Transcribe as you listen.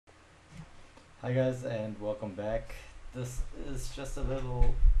Hi guys and welcome back. This is just a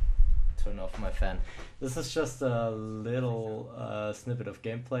little turn off my fan. This is just a little snippet of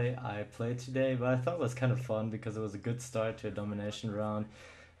gameplay I played today, but I thought it was kind of fun because it was a good start to a domination round,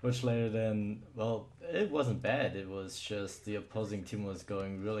 which later then, well, it wasn't bad. It was just the opposing team was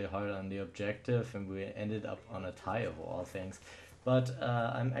going really hard on the objective and we ended up on a tie of all things. But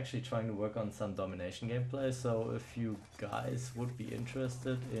I'm actually trying to work on some domination gameplay, so if you guys would be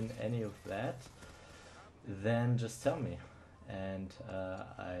interested in any of that, then just tell me. And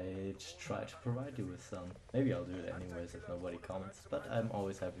I try to provide you with some. Maybe I'll do it anyways if nobody comments, but I'm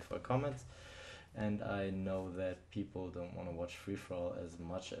always happy for comments. And I know that people don't want to watch free for all as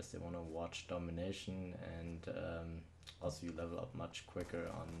much as they want to watch domination, and also you level up much quicker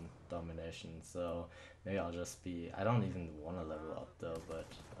on domination. So maybe I'll just be. I don't even want to level up though, but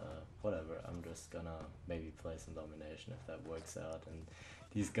whatever. I'm just gonna maybe play some domination if that works out. And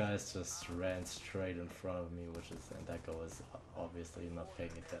these guys just ran straight in front of me, and that guy was obviously not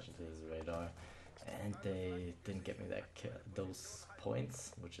paying attention to his radar, and they didn't get me those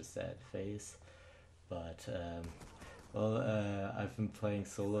points, which is sad face. But I've been playing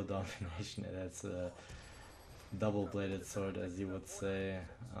solo domination, and that's a double-bladed sword, as you would say.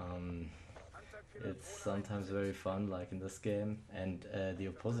 It's sometimes very fun, like in this game, and the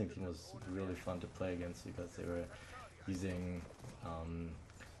opposing team was really fun to play against because they were using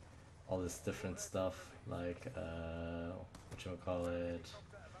all this different stuff, like whatchamacallit,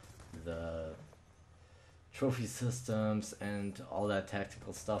 the trophy systems and all that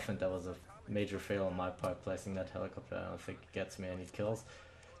tactical stuff, and that was a major fail on my part placing that helicopter. I don't think it gets me any kills,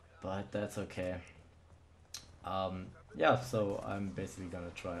 but that's okay. Yeah, so I'm basically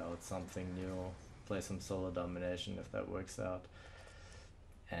gonna try out something new, play some solo domination if that works out,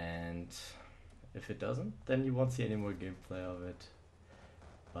 and if it doesn't, then you won't see any more gameplay of it.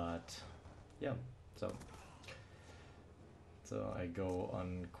 But yeah, so I go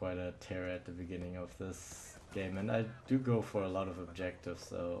on quite a tear at the beginning of this game, and I do go for a lot of objectives,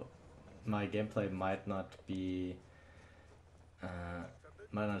 so my gameplay might not be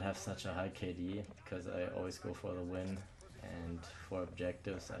might not have such a high KD because I always go for the win, and for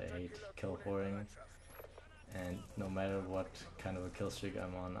objectives I hate kill whoring, and no matter what kind of a kill streak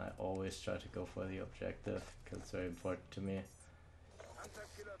I'm on, I always try to go for the objective because it's very important to me.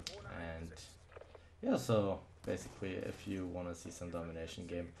 And yeah, so basically if you want to see some domination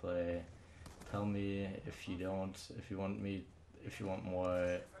gameplay, tell me. If you don't, if you want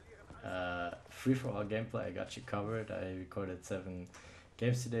more free-for-all gameplay, I got you covered. I recorded 7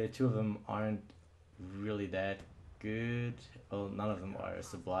 games today. 2 of them aren't really that good. Well, none of them are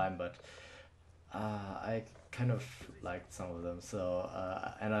sublime, but I kind of liked some of them. So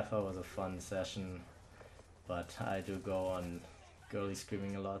and I thought it was a fun session, but I do go on girly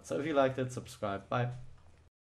screaming a lot. So if you liked it, subscribe. Bye.